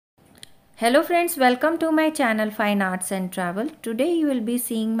Hello friends, welcome to my channel Fine Arts and Travel. Today you will be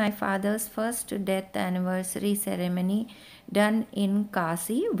seeing my father's first death anniversary ceremony done in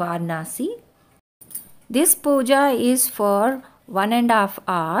Kashi, Varanasi. This puja is for 1.5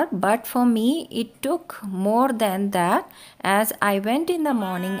 hours, but for me it took more than that as I went in the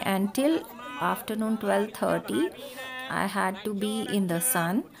morning until afternoon 12:30. I had to be in the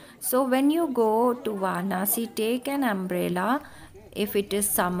sun. So when you go to Varanasi, take an umbrella if it is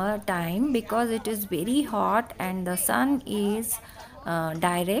summer time because it is very hot and the sun is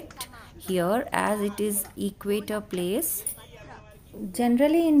direct here as it is equator place.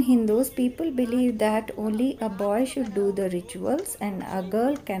 Generally, in Hindus, people believe that only a boy should do the rituals and a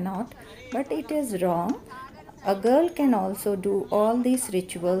girl cannot, but it is wrong. A girl can also do all these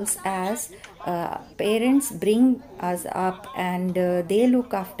rituals as parents bring us up and they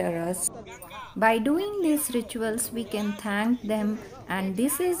look after us. By doing these rituals, we can thank them, and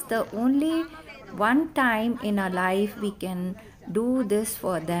this is the only one time in our life we can do this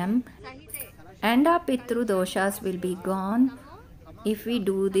for them, and our Pitru doshas will be gone if we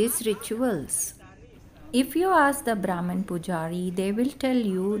do these rituals. If you ask the Brahmin Pujari, they will tell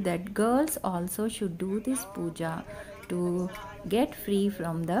you that girls also should do this puja to get free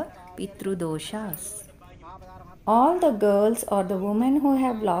from the Pitru doshas. All the girls or the women who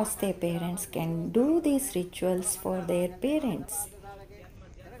have lost their parents can do these rituals for their parents.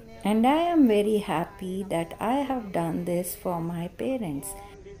 And I am very happy that I have done this for my parents.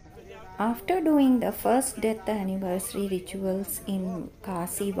 After doing the first death anniversary rituals in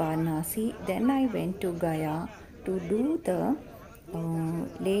Kashi Varanasi, then I went to Gaya to do the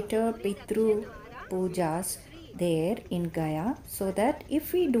later Pitru Pujas there in Gaya, so that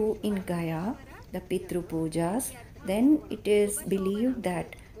if we do in Gaya the Pitru Pujas, then it is believed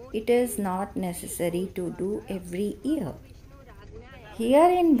that it is not necessary to do every year. Here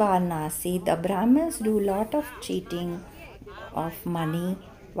in Varanasi, the Brahmins do lot of cheating of money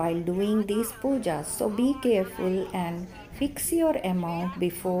while doing these pujas. So be careful and fix your amount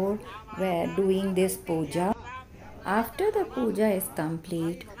before doing this puja. After the puja is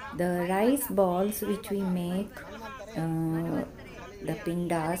complete, the rice balls which we make, the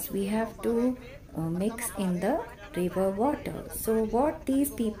pindas, we have to mix in the river water. So what these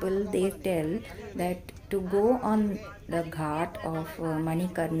people they tell that to go on the ghat of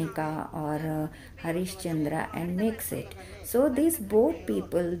Manikarnika or Harishchandra and mix it. So these both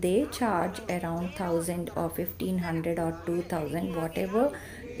people they charge around 1000 or 1500 or 2000 whatever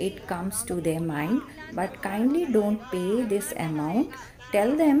it comes to their mind, but kindly don't pay this amount.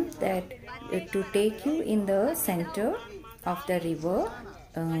 Tell them that to take you in the center of the river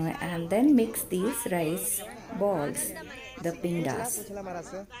and then mix these rice balls, the pindas.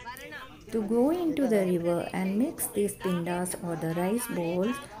 To go into the river and mix these pindas or the rice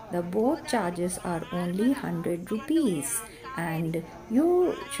balls, the boat charges are only 100 rupees and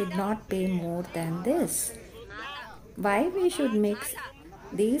you should not pay more than this. Why we should mix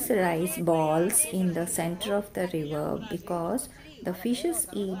these rice balls in the center of the river? Because the fishes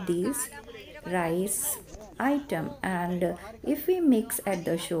eat these rice item, and if we mix at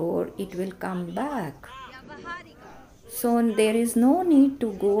the shore it will come back. So there is no need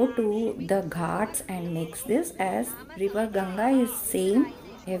to go to the ghats and mix this, as river Ganga is same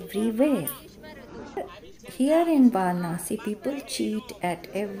everywhere. Here in Varanasi people cheat at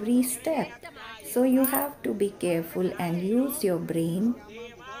every step, so you have to be careful and use your brain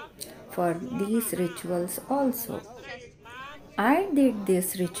for these rituals also. I did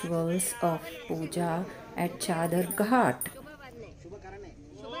these rituals of puja at Chadar Ghat.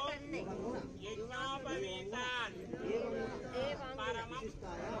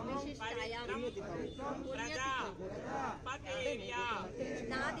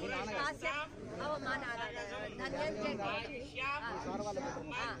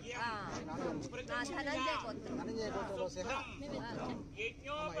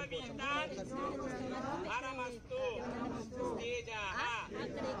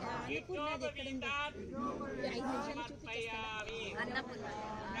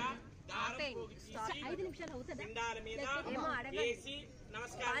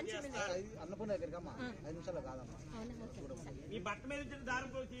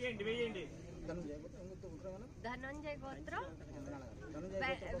 Dhananjaya గోత్రం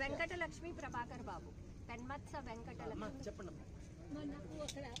వెంకటలక్ష్మి ప్రభాకర్ బాబు పెన్మత్స వెంకటలక్ష్మి చెప్పండి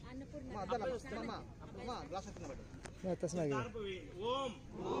ఓం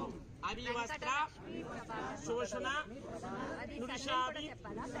అరివస్త్ర శోషణ నుషాది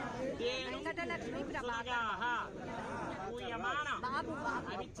వెంకటలక్ష్మి సునగాః పూయమాన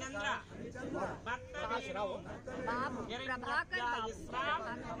అవిచంద్ర భక్తవేణు హిరణ్యజ్ఞాయిస్రా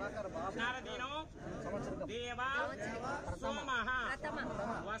నారదీనో దేవ సోమః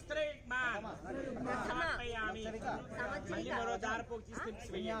వస్త్రైక్మాన్ సమర్పయామి. మళ్ళీ మరో దారపోకి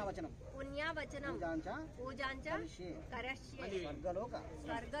పుణ్యావచనం పూజాంచ కరష్యే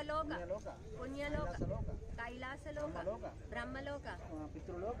స్వర్గలోక పుణ్యలోక కైలాసలోక బ్రహ్మలోక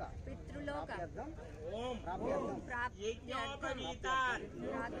పితృలోక ఓం యజ్ఞోపవీతాన్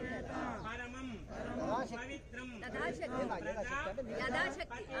పరమం పవిత్రం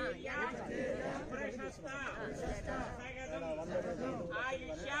యథాశక్తి ప్రశస్త సగదం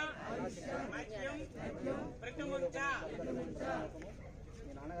ఆయుష్య మధ్యం ప్రతిముంచ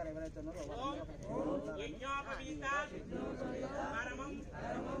ఓం యజ్ఞోపవీత పరమం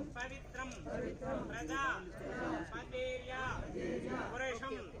పవిత్రం ప్రజా పదేర్య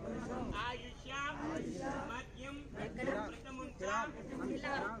పురుషం ఆయుష్య మధ్యం ప్రతిముంచ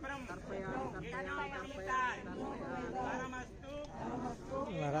యజ్ఞోపవీత పరమస్తు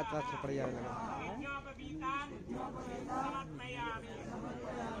యజ్ఞోపవీతాన్ సమర్పయామి.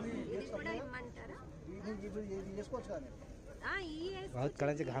 ఇది కూడా ఇమ్మంటారా? చేసుకోవచ్చు కదా बहुत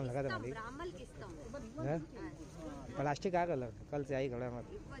कड़े से घाम लगा था ब्राह्मणకి ఇస్తాం. प्लास्टिक आ गया कल से आई गड़ा मत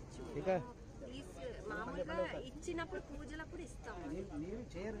ठीक है. మామూలుగా ఇచ్చినప్పుడు పూజలప్పుడు ఇస్తాం. మీరు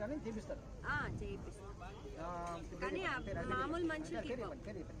చేయరు కానీ చేపిస్తారు. చేపిస్తాం కానీ మామూలు మనుషులకి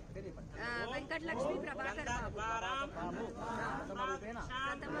వెంకటలక్ష్మి ప్రభాకర్ బాబు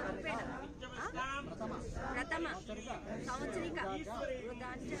ప్రథమ సంవత్సరిక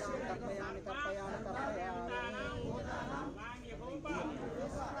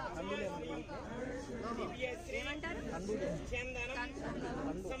ఏమంటారు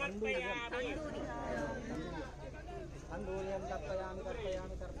అందూర్యం తర్పయామి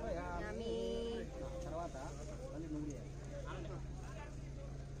తర్పయామి తర్పయామి. తర్వాత మళ్ళీ నూనె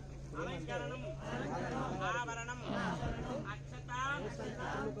అలంకరణం ఆభరణం అక్షతాన్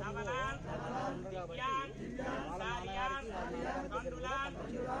నవలాన్ దివ్యాన్ సారియాన్ కండులాన్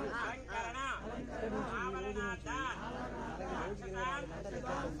అలంకరణ ఆభరణార్థాన్ అక్షతాన్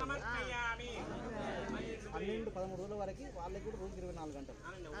సమర్పయామి. 12-13 రోజుల వరకు వాళ్ళకి కూడా రోజుకి 24 గంటలు.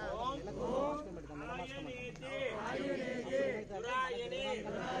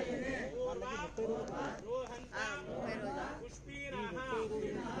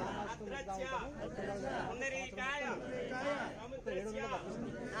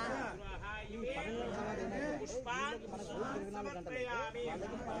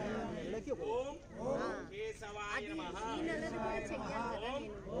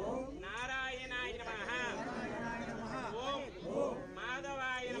 నారాయణాయ నమః. ఓం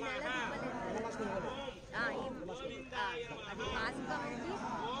మాధవాయ నమః. గోవిందాయ నమః.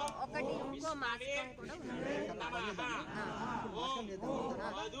 ఒకటి ఇంకో మాస్కం కూడా ఓం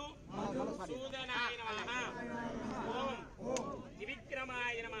మధు సూదనాయ నమః. ఓం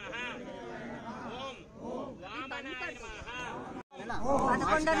త్రివిక్రమాయ నమః. ఓం వామనాయ నమః.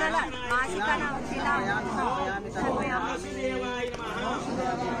 11 నెలల మాసిక వాసుదేవాయ నమః.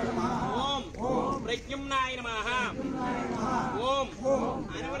 ఓం ప్రద్యుమ్నాయ నమః. ఓం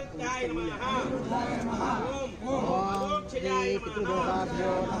అనువృత్తాయ నమః. ఓం అదోక్షజాయ నమః.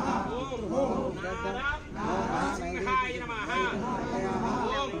 ఓం నారాసింహాయ నమః.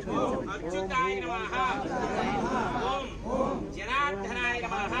 ఓం అచ్యుతాయ నమః. ఓం జనార్దనాయ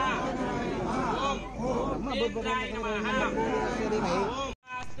నమః. ఓం ఉపేంద్రాయ నమః. ఓం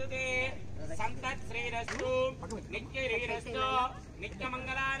ఆస్తుతే సంతత్ శ్రీరస్తు నిత్యరీరస్తు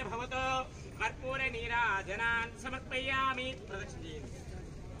నిత్యమంగళాని భవతు. కర్పూర నీరాజనాన్ సమర్పయామి. ప్రదక్షిణ.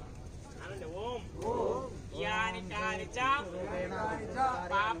 ఓం యాని కాని చ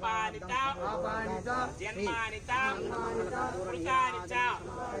పాపాని చ జన్మాని చ కృతాని చ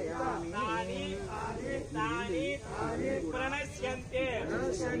తాని తాని ప్రణశ్యంతే.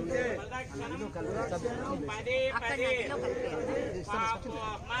 ప్రదక్షిణం పదే పదే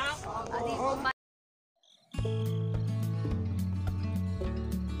పాపోహ్మ.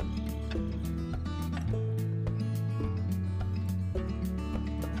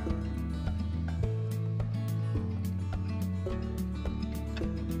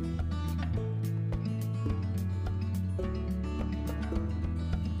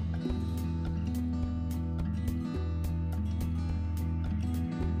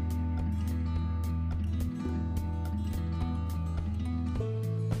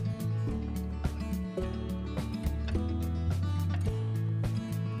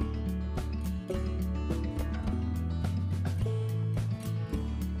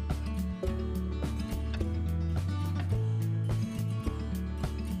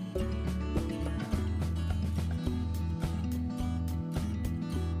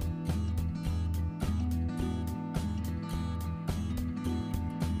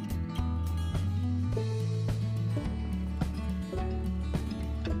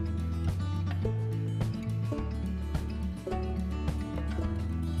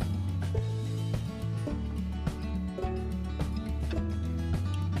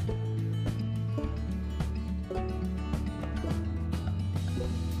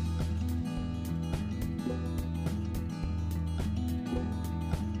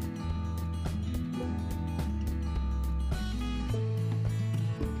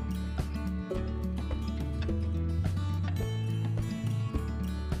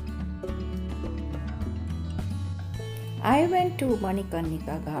 I went to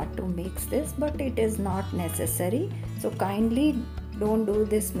Manikarnika Ghat to mix this, but it is not necessary. So kindly don't do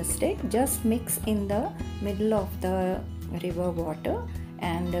this mistake. Just mix in the middle of the river water,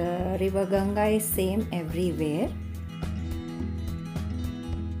 and river Ganga is same everywhere.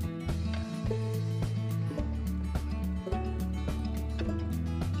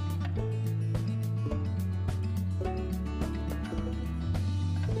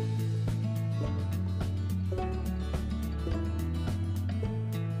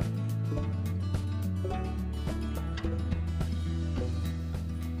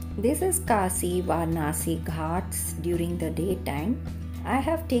 This is Kashi Varanasi Ghats during the daytime. I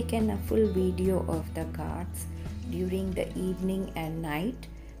have taken a full video of the ghats during the evening and night.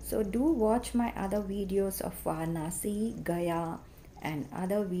 So do watch my other videos of Varanasi, Gaya, and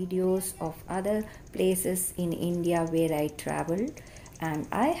other videos of other places in India where I traveled. And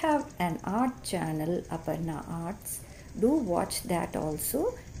I have an art channel, Aparna Arts. Do watch that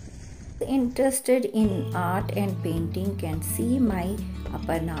also. Interested in art and painting can see my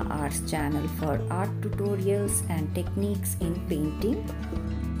Aparna Arts channel for art tutorials and techniques in painting.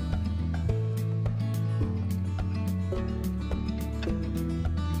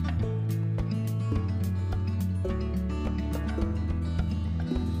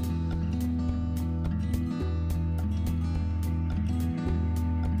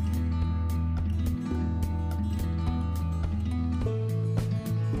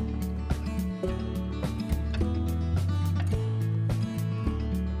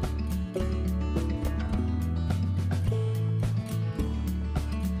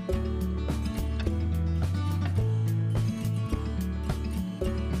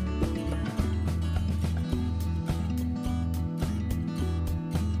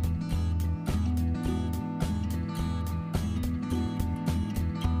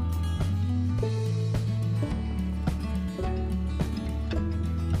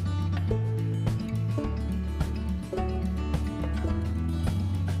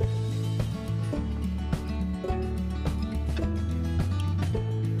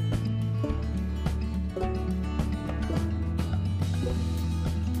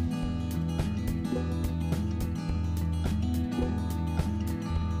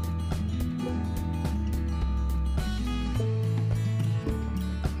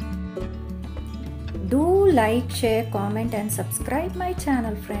 Do like, share, comment and subscribe my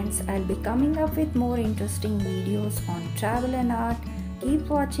channel, friends. I'll be coming up with more interesting videos on travel and art. Keep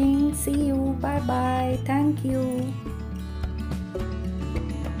watching. See you. Bye bye. Thank you.